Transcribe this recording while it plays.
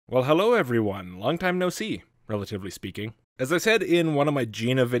Well, hello everyone. Long time no see, relatively speaking. As I said in one of my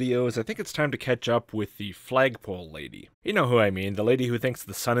Gina videos, I think it's time to catch up with the flagpole lady. You know who I mean, the lady who thinks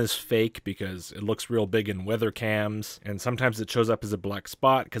the sun is fake because it looks real big in weather cams, and sometimes it shows up as a black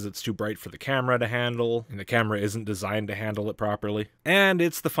spot because it's too bright for the camera to handle, and the camera isn't designed to handle it properly. And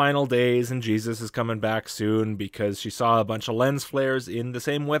it's the final days and Jesus is coming back soon because she saw a bunch of lens flares in the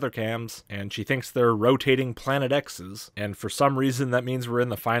same weather cams, and she thinks they're rotating Planet X's, and for some reason that means we're in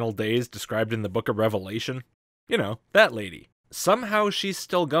the final days described in the Book of Revelation. You know, that lady. Somehow she's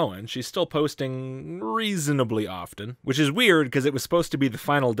still going. She's still posting reasonably often, which is weird because it was supposed to be the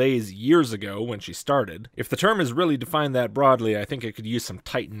final days years ago when she started. If the term is really defined that broadly, I think it could use some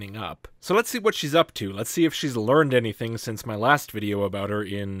tightening up. So let's see what she's up to. Let's see if she's learned anything since my last video about her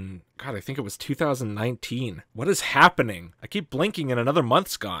in, God, I think it was 2019. What is happening? I keep blinking and another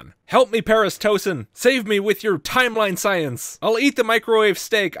month's gone. Help me, Paris Tosin! Save me with your timeline science! I'll eat the microwave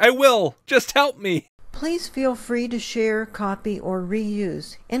steak! I will! Just help me! Please feel free to share, copy, or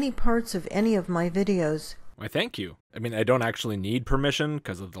reuse any parts of any of my videos. Why, thank you. I mean, I don't actually need permission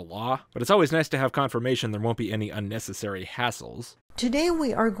because of the law, but it's always nice to have confirmation there won't be any unnecessary hassles. Today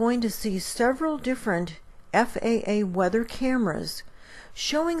we are going to see several different FAA weather cameras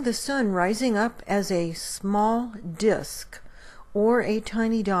showing the sun rising up as a small disk or a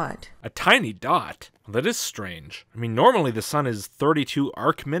tiny dot. A tiny dot? Well, that is strange. I mean, normally the sun is 32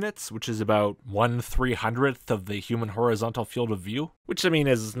 arc minutes, which is about 1/300th of the human horizontal field of view, which, I mean,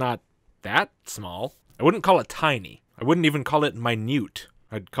 is not that small. I wouldn't call it tiny. I wouldn't even call it minute.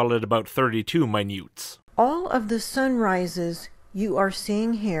 I'd call it about 32 minutes. All of the sunrises you are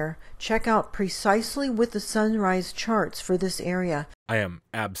seeing here check out precisely with the sunrise charts for this area. I am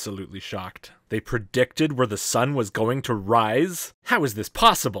absolutely shocked. They predicted where the sun was going to rise? How is this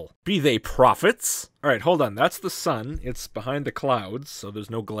possible? Be they prophets? Alright, hold on. That's the sun. It's behind the clouds, so there's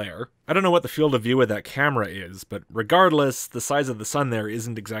no glare. I don't know what the field of view of that camera is, but regardless, the size of the sun there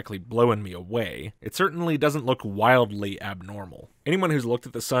isn't exactly blowing me away. It certainly doesn't look wildly abnormal. Anyone who's looked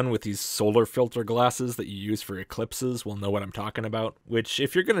at the sun with these solar filter glasses that you use for eclipses will know what I'm talking about, which,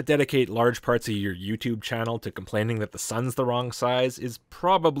 if you're going to dedicate large parts of your YouTube channel to complaining that the sun's the wrong size, is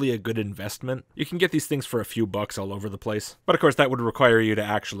probably a good investment. You can get these things for a few bucks all over the place. But of course that would require you to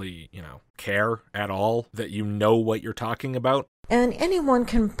actually, care at all, that you know what you're talking about. And anyone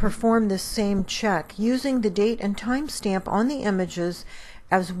can perform this same check using the date and timestamp on the images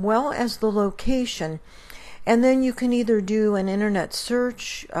as well as the location. And then you can either do an internet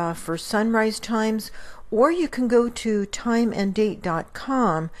search for sunrise times, or you can go to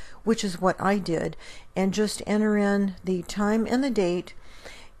timeanddate.com, which is what I did, and just enter in the time and the date,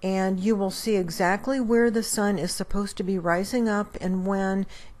 and you will see exactly where the sun is supposed to be rising up and when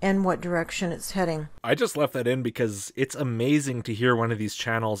and what direction it's heading. I just left that in because it's amazing to hear one of these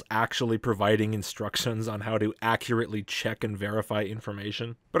channels actually providing instructions on how to accurately check and verify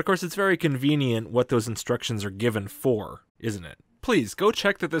information. But of course it's very convenient what those instructions are given for, isn't it? Please, go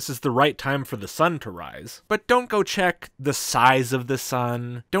check that this is the right time for the sun to rise. But don't go check the size of the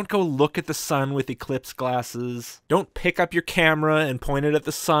sun. Don't go look at the sun with eclipse glasses. Don't pick up your camera and point it at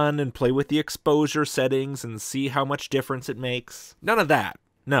the sun and play with the exposure settings and see how much difference it makes. None of that.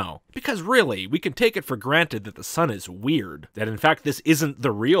 No, because really, we can take it for granted that the sun is weird, that in fact this isn't the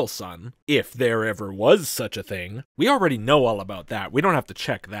real sun, if there ever was such a thing. We already know all about that, we don't have to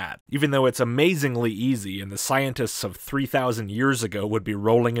check that, even though it's amazingly easy and the scientists of 3,000 years ago would be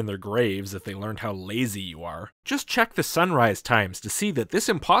rolling in their graves if they learned how lazy you are. Just check the sunrise times to see that this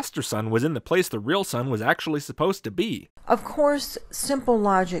imposter sun was in the place the real sun was actually supposed to be. Of course, simple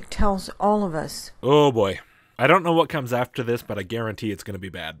logic tells all of us. Oh boy. I don't know what comes after this, but I guarantee it's going to be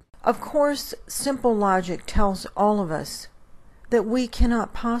bad. Of course, simple logic tells all of us that we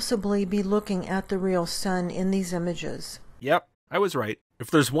cannot possibly be looking at the real sun in these images. Yep, I was right.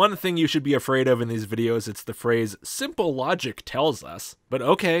 If there's one thing you should be afraid of in these videos, it's the phrase, simple logic tells us. But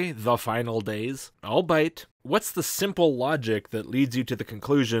okay, the final days. I'll bite. What's the simple logic that leads you to the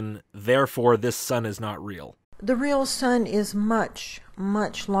conclusion, therefore this sun is not real? The real sun is much,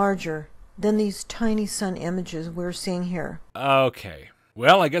 much larger than these tiny sun images we're seeing here. Okay.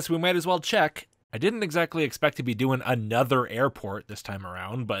 Well, I guess we might as well check. I didn't exactly expect to be doing another airport this time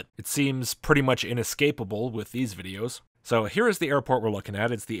around, but it seems pretty much inescapable with these videos. So here is the airport we're looking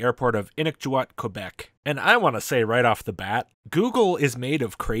at. It's the airport of Inuktitut, Quebec. And I want to say right off the bat, Google is made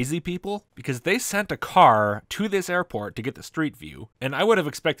of crazy people because they sent a car to this airport to get the street view, and I would have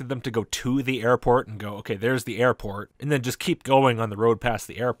expected them to go to the airport and go, okay, there's the airport, and then just keep going on the road past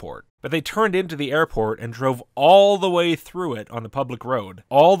the airport. But they turned into the airport and drove all the way through it on the public road,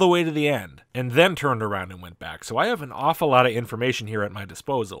 all the way to the end, and then turned around and went back. So I have an awful lot of information here at my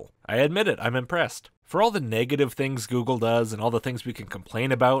disposal. I admit it, I'm impressed. For all the negative things Google does and all the things we can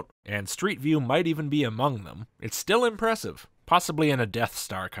complain about, and Street View might even be among them, it's still impressive, possibly in a Death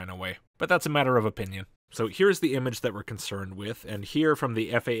Star kind of way. But that's a matter of opinion. So here's the image that we're concerned with, and here from the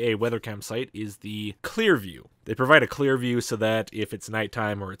FAA WeatherCam site is the clear view. They provide a clear view so that if it's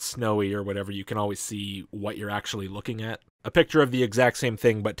nighttime or it's snowy or whatever, you can always see what you're actually looking at. A picture of the exact same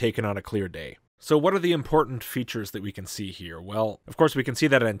thing but taken on a clear day. So what are the important features that we can see here? Well, of course we can see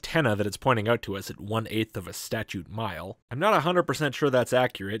that antenna that it's pointing out to us at 1/8 of a statute mile. I'm not 100% sure that's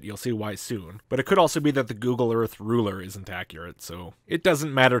accurate, you'll see why soon. But it could also be that the Google Earth ruler isn't accurate, so it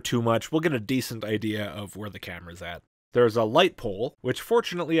doesn't matter too much. We'll get a decent idea of where the camera's at. There's a light pole, which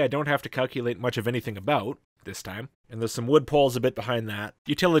fortunately I don't have to calculate much of anything about this time. And there's some wood poles a bit behind that,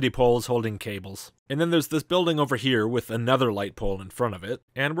 utility poles holding cables. And then there's this building over here with another light pole in front of it,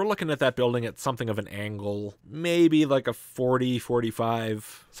 and we're looking at that building at something of an angle, maybe like a 40,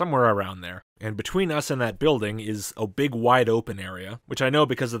 45, somewhere around there. And between us and that building is a big wide open area, which I know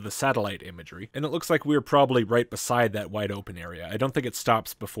because of the satellite imagery, and it looks like we're probably right beside that wide open area. I don't think it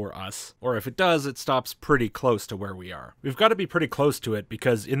stops before us, or if it does, it stops pretty close to where we are. We've got to be pretty close to it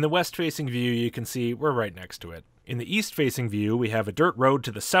because in the west-facing view you can see we're right next to it. In the east-facing view, we have a dirt road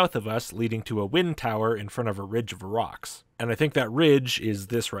to the south of us leading to a wind tower in front of a ridge of rocks. And I think that ridge is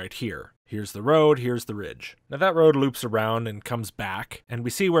this right here. Here's the road, here's the ridge. Now that road loops around and comes back, and we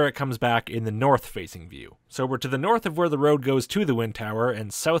see where it comes back in the north-facing view. So we're to the north of where the road goes to the wind tower,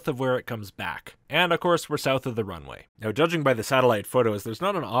 and south of where it comes back. And of course, we're south of the runway. Now judging by the satellite photos, there's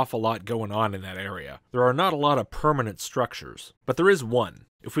not an awful lot going on in that area. There are not a lot of permanent structures, but there is one.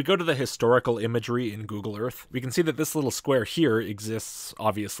 If we go to the historical imagery in Google Earth, we can see that this little square here exists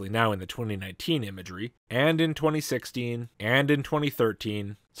obviously now in the 2019 imagery, and in 2016, and in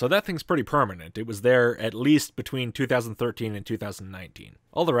 2013, so that thing's pretty permanent. It was there at least between 2013 and 2019.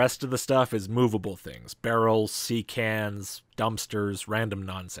 All the rest of the stuff is movable things. Barrels, sea cans, dumpsters, random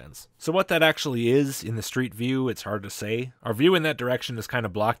nonsense. So what that actually is in the street view, it's hard to say. Our view in that direction is kind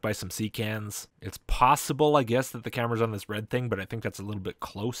of blocked by some sea cans. It's possible, I guess, that the camera's on this red thing, but I think that's a little bit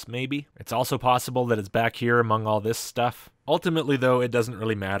close, maybe. It's also possible that it's back here among all this stuff. Ultimately, though, it doesn't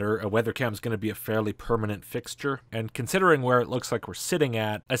really matter. A weathercam is going to be a fairly permanent fixture, and considering where it looks like we're sitting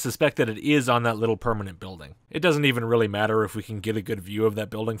at, I suspect that it is on that little permanent building. It doesn't even really matter if we can get a good view of that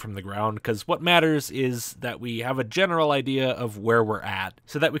building from the ground, because what matters is that we have a general idea of where we're at,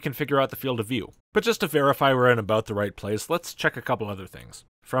 so that we can figure out the field of view. But just to verify we're in about the right place, let's check a couple other things.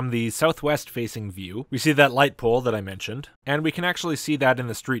 From the southwest-facing view, we see that light pole that I mentioned, and we can actually see that in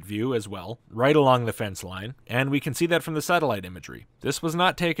the street view as well, right along the fence line, and we can see that from the satellite imagery. This was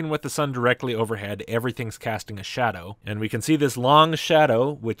not taken with the sun directly overhead, everything's casting a shadow, and we can see this long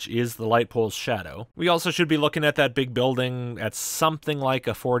shadow, which is the light pole's shadow. We also should be looking at that big building at something like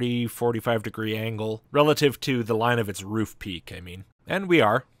a 40-45 degree angle, relative to the line of its roof peak, I mean. And we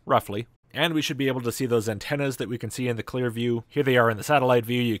are, roughly. And we should be able to see those antennas that we can see in the clear view. Here they are in the satellite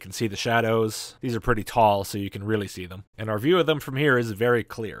view, you can see the shadows. These are pretty tall, so you can really see them. And our view of them from here is very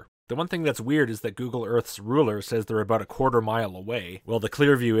clear. The one thing that's weird is that Google Earth's ruler says they're about a 1/4 mile away, while the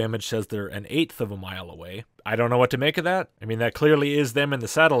clear view image says they're 1/8 of a mile away. I don't know what to make of that. I mean, that clearly is them in the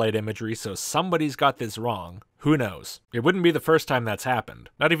satellite imagery, so somebody's got this wrong. Who knows? It wouldn't be the first time that's happened.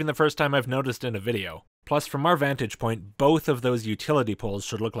 Not even the first time I've noticed in a video. Plus, from our vantage point, both of those utility poles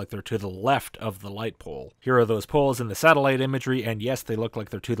should look like they're to the left of the light pole. Here are those poles in the satellite imagery, and yes, they look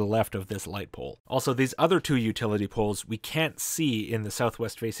like they're to the left of this light pole. Also, these other two utility poles we can't see in the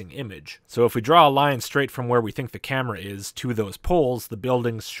southwest-facing image. So if we draw a line straight from where we think the camera is to those poles, the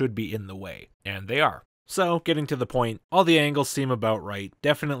buildings should be in the way. And they are. So, getting to the point, all the angles seem about right,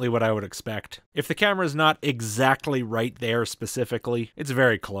 definitely what I would expect. If the camera's not exactly right there specifically, it's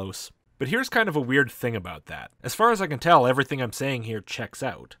very close. But here's kind of a weird thing about that. As far as I can tell, everything I'm saying here checks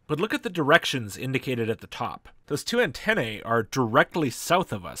out. But look at the directions indicated at the top. Those two antennae are directly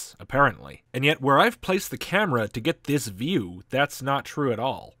south of us, apparently. And yet where I've placed the camera to get this view, that's not true at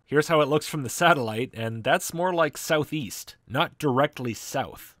all. Here's how it looks from the satellite, and that's more like southeast, not directly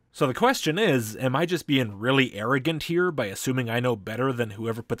south. So the question is, am I just being really arrogant here by assuming I know better than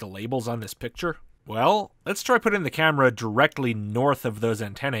whoever put the labels on this picture? Well, Let's try putting the camera directly north of those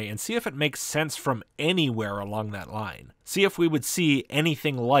antennae and see if it makes sense from anywhere along that line. See if we would see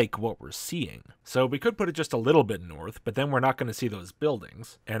anything like what we're seeing. So we could put it just a little bit north, but then we're not going to see those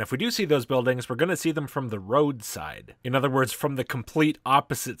buildings. And if we do see those buildings, we're going to see them from the road side. In other words, from the complete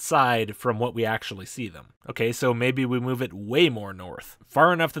opposite side from what we actually see them. Okay, so maybe we move it way more north.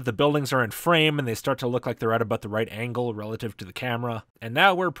 Far enough that the buildings are in frame and they start to look like they're at about the right angle relative to the camera. And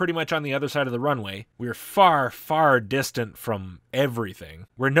now we're pretty much on the other side of the runway. We're far, far distant from everything.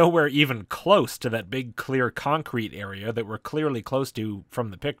 We're nowhere even close to that big clear concrete area that we're clearly close to from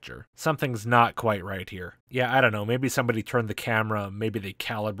the picture. Something's not quite right here. Yeah, I don't know, maybe somebody turned the camera, maybe they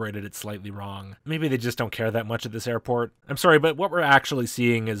calibrated it slightly wrong. Maybe they just don't care that much at this airport. I'm sorry, but what we're actually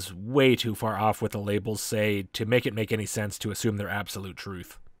seeing is way too far off what the labels say to make it make any sense to assume they're absolute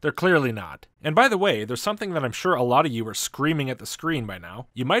truth. They're clearly not. And by the way, there's something that I'm sure a lot of you are screaming at the screen by now.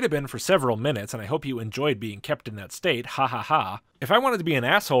 You might have been for several minutes, and I hope you enjoyed being kept in that state, ha ha ha. If I wanted to be an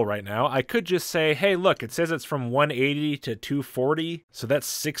asshole right now, I could just say, hey look, it says it's from 180 to 240, so that's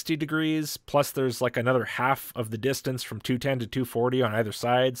 60 degrees, plus there's like another half of the distance from 210 to 240 on either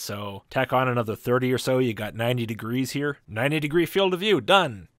side, so tack on another 30 or so, you got 90 degrees here. 90-degree field of view,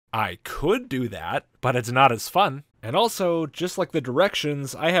 done. I could do that, but it's not as fun. And also, just like the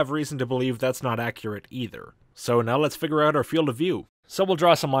directions, I have reason to believe that's not accurate either. So now let's figure out our field of view. So we'll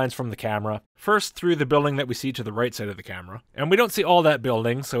draw some lines from the camera, first through the building that we see to the right side of the camera. And we don't see all that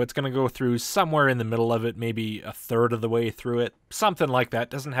building, so it's going to go through somewhere in the middle of it, maybe a third of the way through it. Something like that,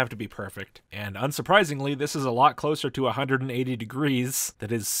 doesn't have to be perfect. And unsurprisingly, this is a lot closer to 180 degrees,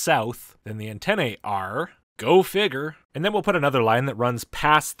 that is south, than the antennae are. Go figure. And then we'll put another line that runs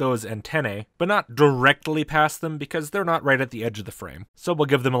past those antennae, but not directly past them because they're not right at the edge of the frame. So we'll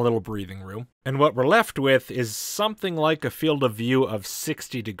give them a little breathing room. And what we're left with is something like a field of view of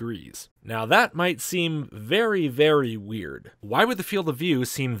 60 degrees. Now that might seem very, very weird. Why would the field of view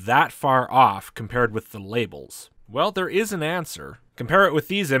seem that far off compared with the labels? Well, there is an answer. Compare it with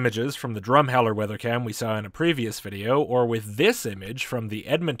these images from the Drumheller weathercam we saw in a previous video, or with this image from the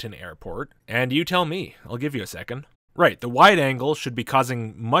Edmonton airport, and you tell me. I'll give you a second. Right, the wide angle should be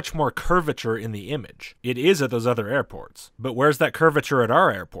causing much more curvature in the image. It is at those other airports. But where's that curvature at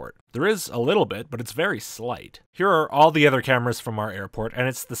our airport? There is a little bit, but it's very slight. Here are all the other cameras from our airport, and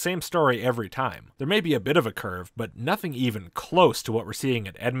it's the same story every time. There may be a bit of a curve, but nothing even close to what we're seeing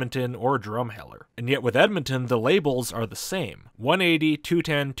at Edmonton or Drumheller. And yet with Edmonton, the labels are the same. 180,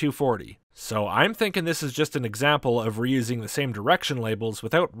 210, 240. So I'm thinking this is just an example of reusing the same direction labels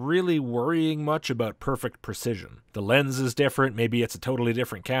without really worrying much about perfect precision. The lens is different, maybe it's a totally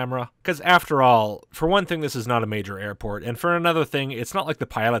different camera. Because after all, for one thing, this is not a major airport, and for another thing, it's not like the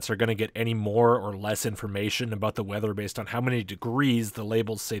pilots are going to get any more or less information about the weather based on how many degrees the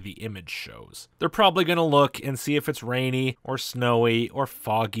labels say the image shows. They're probably going to look and see if it's rainy, or snowy, or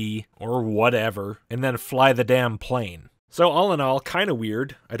foggy, or whatever, and then fly the damn plane. So all in all, kind of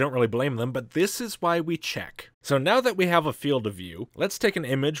weird. I don't really blame them, but this is why we check. So now that we have a field of view, let's take an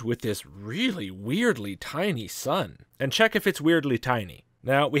image with this really weirdly tiny sun and check if it's weirdly tiny.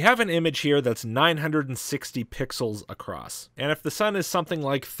 Now, we have an image here that's 960 pixels across, and if the sun is something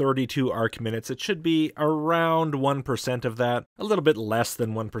like 32 arc minutes, it should be around 1% of that, a little bit less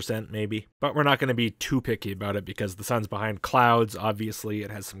than 1% maybe, but we're not going to be too picky about it because the sun's behind clouds, obviously,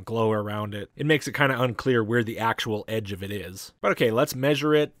 it has some glow around it. It makes it kind of unclear where the actual edge of it is. But okay, let's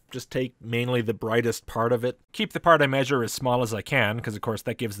measure it. Just take mainly the brightest part of it. Keep the part I measure as small as I can, because of course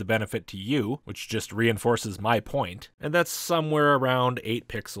that gives the benefit to you, which just reinforces my point. And that's somewhere around 8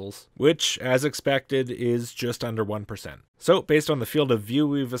 pixels, which, as expected, is just under 1%. So, based on the field of view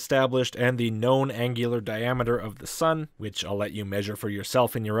we've established and the known angular diameter of the sun, which I'll let you measure for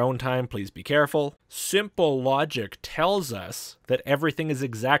yourself in your own time, please be careful, simple logic tells us that everything is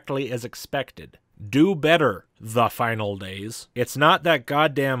exactly as expected. Do better, the final days. It's not that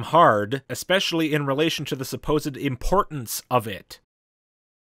goddamn hard, especially in relation to the supposed importance of it.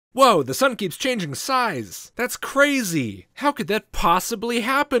 Whoa, the sun keeps changing size. That's crazy. How could that possibly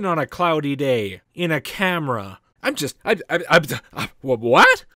happen on a cloudy day in a camera?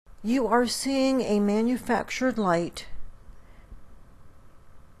 What? You are seeing a manufactured light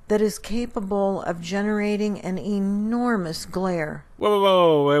that is capable of generating an enormous glare.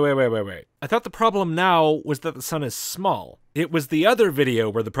 Whoa, wait. I thought the problem now was that the sun is small. It was the other video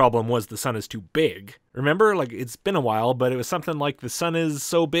where the problem was the sun is too big. Remember? Like, it's been a while, but it was something like the sun is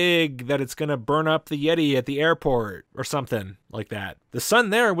so big that it's gonna burn up the Yeti at the airport, or something like that. The sun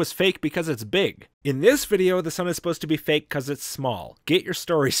there was fake because it's big. In this video, the sun is supposed to be fake because it's small. Get your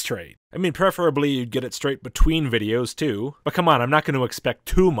story straight. I mean, preferably you'd get it straight between videos too, but come on, I'm not going to expect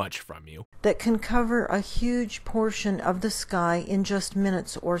too much from you. That can cover a huge portion of the sky in just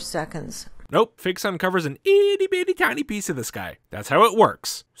minutes or seconds. Nope, fake sun covers an itty bitty tiny piece of the sky. That's how it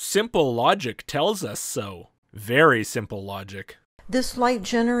works. Simple logic tells us so. Very simple logic. This light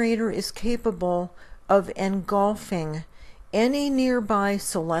generator is capable of engulfing any nearby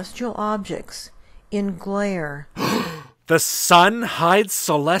celestial objects in glare. The sun hides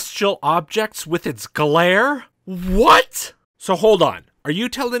celestial objects with its glare? What? So hold on. Are you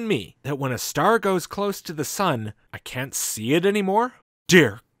telling me that when a star goes close to the sun, I can't see it anymore?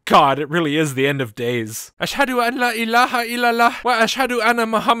 Dear God, it really is the end of days. Ashhadu an la ilaha illallah wa ashhadu anna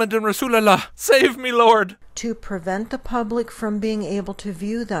Muhammadan Rasulullah. Save me, Lord. To prevent the public from being able to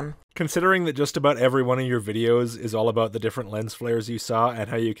view them. Considering that just about every one of your videos is all about the different lens flares you saw and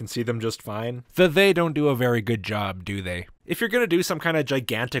how you can see them just fine, they don't do a very good job, do they? If you're gonna do some kind of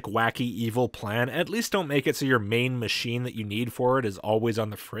gigantic, wacky, evil plan, at least don't make it so your main machine that you need for it is always on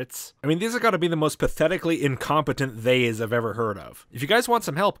the fritz. I mean, these have got to be the most pathetically incompetent theys I've ever heard of. If you guys want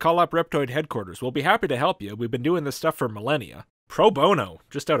some help, call up Reptoid headquarters. We'll be happy to help you. We've been doing this stuff for millennia. Pro bono,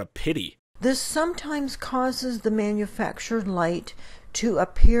 just out of pity. This sometimes causes the manufactured light to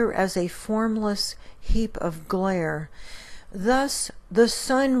appear as a formless heap of glare. Thus, the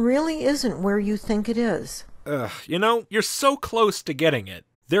sun really isn't where you think it is. Ugh, you know, you're so close to getting it.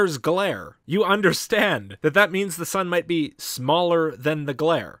 There's glare. You understand that that means the sun might be smaller than the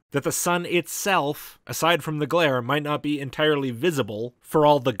glare. That the sun itself, aside from the glare, might not be entirely visible for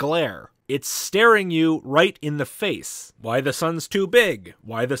all the glare. It's staring you right in the face. Why the sun's too big?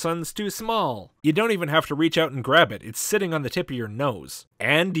 Why the sun's too small? You don't even have to reach out and grab it. It's sitting on the tip of your nose.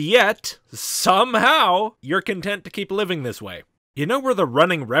 And yet, somehow, you're content to keep living this way. You know where the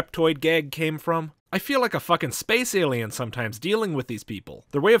running Reptoid gag came from? I feel like a fucking space alien sometimes dealing with these people.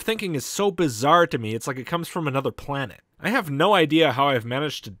 Their way of thinking is so bizarre to me, it's like it comes from another planet. I have no idea how I've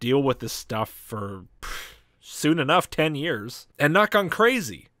managed to deal with this stuff for, soon enough, 10 years, and not gone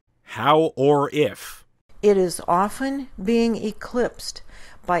crazy. How or if? It is often being eclipsed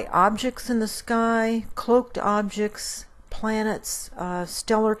by objects in the sky, cloaked objects, planets,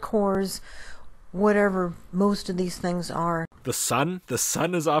 stellar cores, whatever most of these things are. The sun? The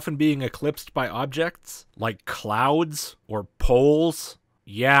sun is often being eclipsed by objects? Like clouds? Or poles?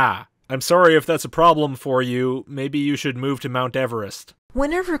 Yeah. I'm sorry if that's a problem for you. Maybe you should move to Mount Everest.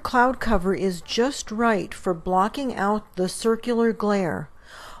 Whenever cloud cover is just right for blocking out the circular glare,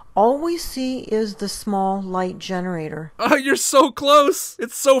 all we see is the small light generator. Oh, you're so close!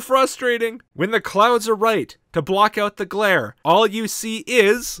 It's so frustrating! When the clouds are right to block out the glare, all you see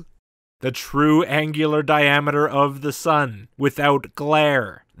is the true angular diameter of the sun without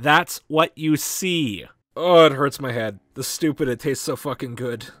glare. That's what you see. Oh, it hurts my head. The stupid, it tastes so fucking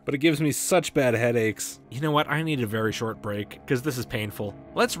good. But it gives me such bad headaches. You know what? I need a very short break, because this is painful.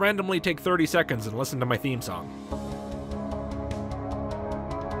 Let's randomly take 30 seconds and listen to my theme song.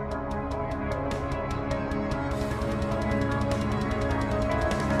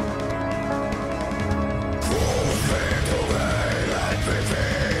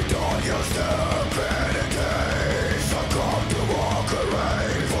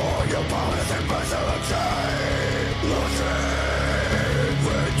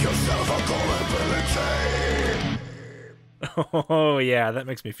 Oh yeah, that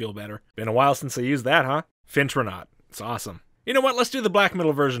makes me feel better. Been a while since I used that, huh? Fintronaut. It's awesome. You know what? Let's do the black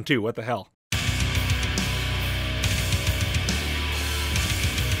metal version too. What the hell?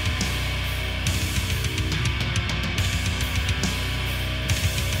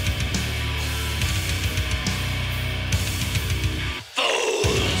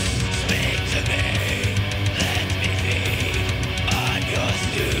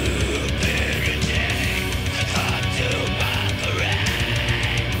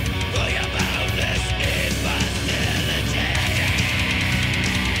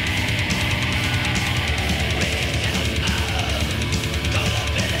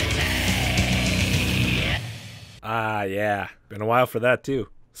 Ah, yeah. Been a while for that, too.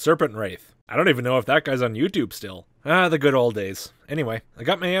 Serpent Wraith. I don't even know if that guy's on YouTube still. Ah, the good old days. Anyway, I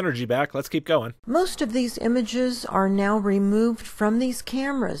got my energy back. Let's keep going. Most of these images are now removed from these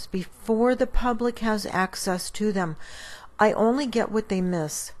cameras before the public has access to them. I only get what they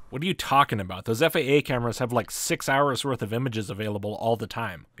miss. What are you talking about? Those FAA cameras have like 6 hours worth of images available all the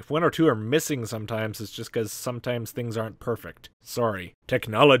time. If one or two are missing sometimes, it's just because sometimes things aren't perfect. Sorry.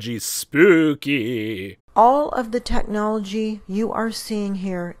 Technology's spooky. All of the technology you are seeing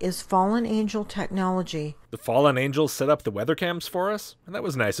here is fallen angel technology. The fallen angels set up the weather cams for us? And that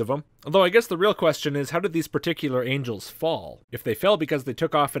was nice of them. Although I guess the real question is, how did these particular angels fall? If they fell because they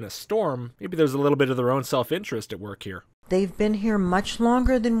took off in a storm, maybe there's a little bit of their own self-interest at work here. They've been here much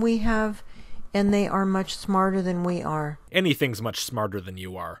longer than we have, and they are much smarter than we are. Anything's much smarter than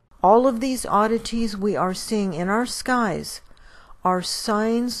you are. All of these oddities we are seeing in our skies are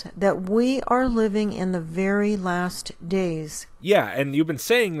signs that we are living in the very last days. Yeah, and you've been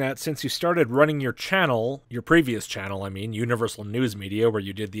saying that since you started running your channel, your previous channel, Universal News Media, where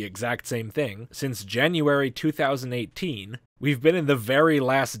you did the exact same thing, since January 2018. We've been in the very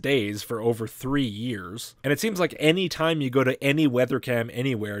last days for over 3 years, and it seems like any time you go to any weather cam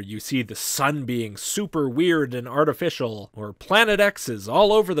anywhere, you see the sun being super weird and artificial, or Planet X's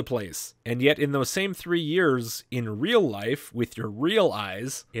all over the place. And yet in those same 3 years, in real life, with your real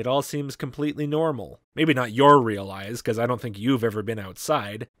eyes, it all seems completely normal. Maybe not your real eyes, because I don't think you've ever been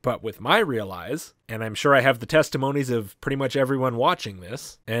outside, but with my real eyes, and I'm sure I have the testimonies of pretty much everyone watching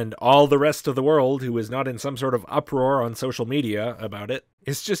this, and all the rest of the world who is not in some sort of uproar on social media about it.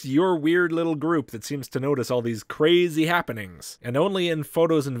 It's just your weird little group that seems to notice all these crazy happenings, and only in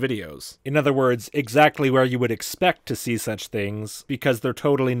photos and videos. In other words, exactly where you would expect to see such things, because they're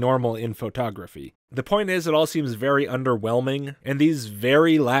totally normal in photography. The point is, it all seems very underwhelming, and these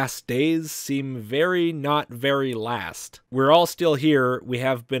very last days seem very not very last. We're all still here, we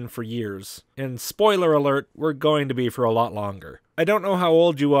have been for years, and spoiler alert, we're going to be for a lot longer. I don't know how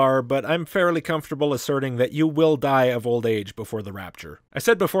old you are, but I'm fairly comfortable asserting that you will die of old age before the rapture. I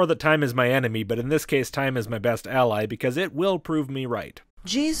said before that time is my enemy, but in this case time is my best ally because it will prove me right.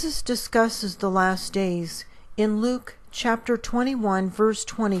 Jesus discusses the last days in Luke chapter 21, verse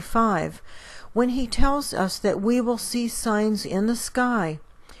 25, when he tells us that we will see signs in the sky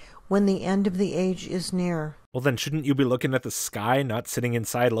when the end of the age is near. Well, then shouldn't you be looking at the sky, not sitting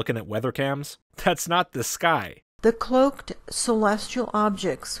inside looking at weather cams? That's not the sky. The cloaked celestial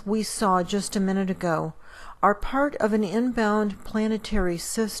objects we saw just a minute ago are part of an inbound planetary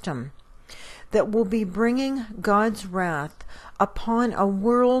system that will be bringing God's wrath upon a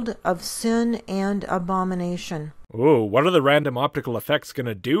world of sin and abomination. Ooh, what are the random optical effects going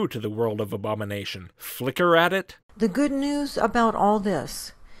to do to the world of abomination? Flicker at it? The good news about all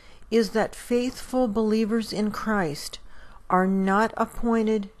this is that faithful believers in Christ are not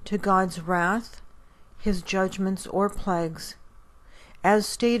appointed to God's wrath, his judgments, or plagues, as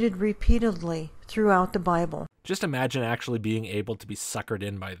stated repeatedly throughout the Bible. Just imagine actually being able to be suckered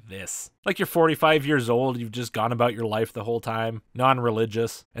in by this. Like you're 45 years old, you've just gone about your life the whole time,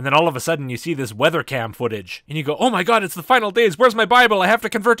 non-religious, and then all of a sudden you see this weather cam footage, and you go, oh my god, it's the final days, where's my Bible? I have to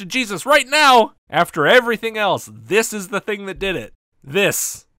convert to Jesus right now! After everything else, this is the thing that did it.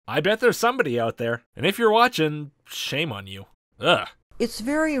 This. I bet there's somebody out there, and if you're watching, shame on you. Ugh. It's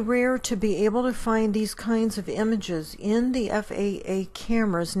very rare to be able to find these kinds of images in the FAA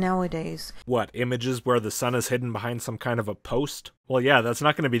cameras nowadays. What, images where the sun is hidden behind some kind of a post? Well, yeah, that's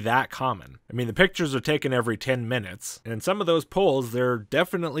not going to be that common. I mean, the pictures are taken every 10 minutes, and in some of those poles, they're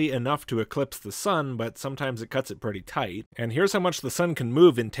definitely enough to eclipse the sun, but sometimes it cuts it pretty tight. And here's how much the sun can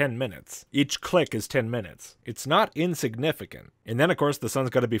move in 10 minutes. Each click is 10 minutes. It's not insignificant. And then, of course, the sun's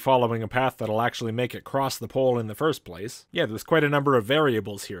got to be following a path that'll actually make it cross the pole in the first place. Yeah, there's quite a number of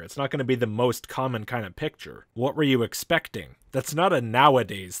variables here. It's not going to be the most common kind of picture. What were you expecting? That's not a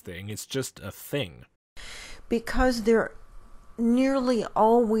nowadays thing, it's just a thing. Because they're nearly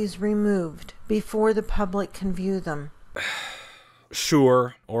always removed before the public can view them.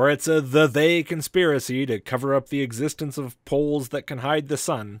 Sure, or it's a they conspiracy to cover up the existence of poles that can hide the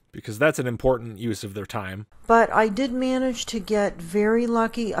sun, because that's an important use of their time. But I did manage to get very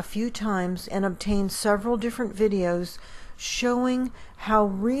lucky a few times and obtain several different videos showing how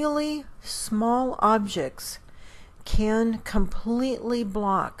really small objects can completely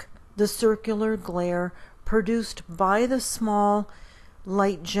block the circular glare produced by the small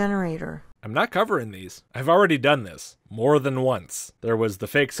light generator. I'm not covering these. I've already done this more than once. There was the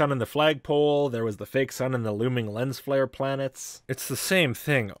fake sun in the flagpole, there was the fake sun in the looming lens flare planets. It's the same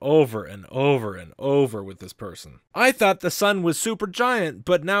thing over and over and over with this person. I thought the sun was super giant,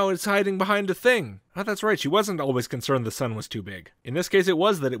 but now it's hiding behind a thing. Oh, that's right, she wasn't always concerned the sun was too big. In this case, it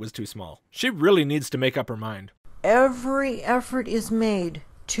was that it was too small. She really needs to make up her mind. Every effort is made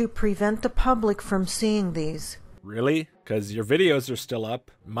to prevent the public from seeing these. Really? because your videos are still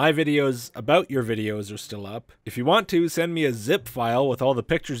up. My videos about your videos are still up. If you want to, send me a zip file with all the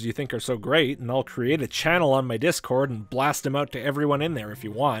pictures you think are so great, and I'll create a channel on my Discord and blast them out to everyone in there if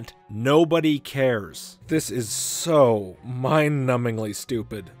you want. Nobody cares. This is so mind-numbingly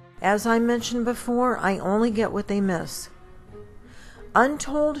stupid. As I mentioned before, I only get what they miss.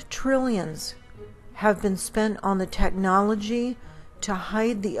 Untold trillions have been spent on the technology to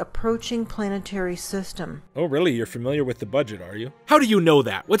hide the approaching planetary system. Oh really? You're familiar with the budget, are you? How do you know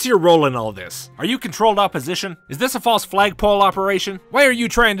that? What's your role in all this? Are you controlled opposition? Is this a false flagpole operation? Why are you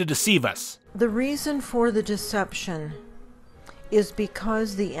trying to deceive us? The reason for the deception is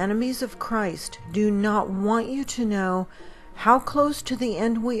because the enemies of Christ do not want you to know how close to the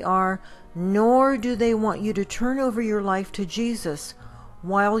end we are, nor do they want you to turn over your life to Jesus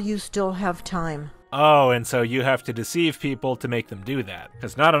while you still have time. Oh, and so you have to deceive people to make them do that,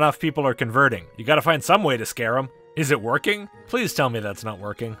 because not enough people are converting. You gotta find some way to scare them. Is it working? Please tell me that's not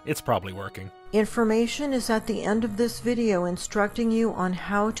working. It's probably working. Information is at the end of this video instructing you on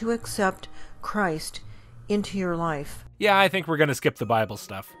how to accept Christ into your life. Yeah, I think we're gonna skip the Bible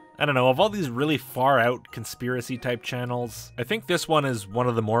stuff. I don't know, of all these really far out conspiracy type channels, I think this one is one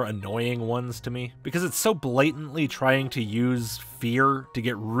of the more annoying ones to me, because it's so blatantly trying to use fear to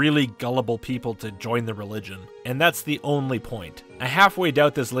get really gullible people to join the religion. And that's the only point. I halfway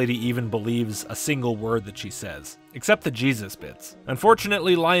doubt this lady even believes a single word that she says, except the Jesus bits.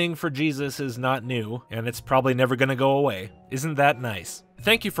 Unfortunately, lying for Jesus is not new, and it's probably never gonna go away. Isn't that nice?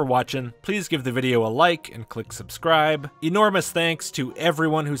 Thank you for watching. Please give the video a like and click subscribe. Enormous thanks to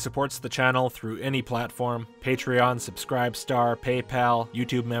everyone who supports the channel through any platform: Patreon, Subscribestar, PayPal,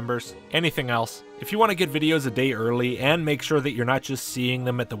 YouTube members, anything else. If you want to get videos a day early and make sure that you're not just seeing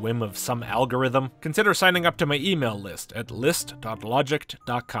them at the whim of some algorithm, consider signing up to my email list at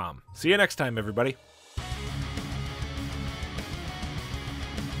list.logicked.com. See you next time, everybody.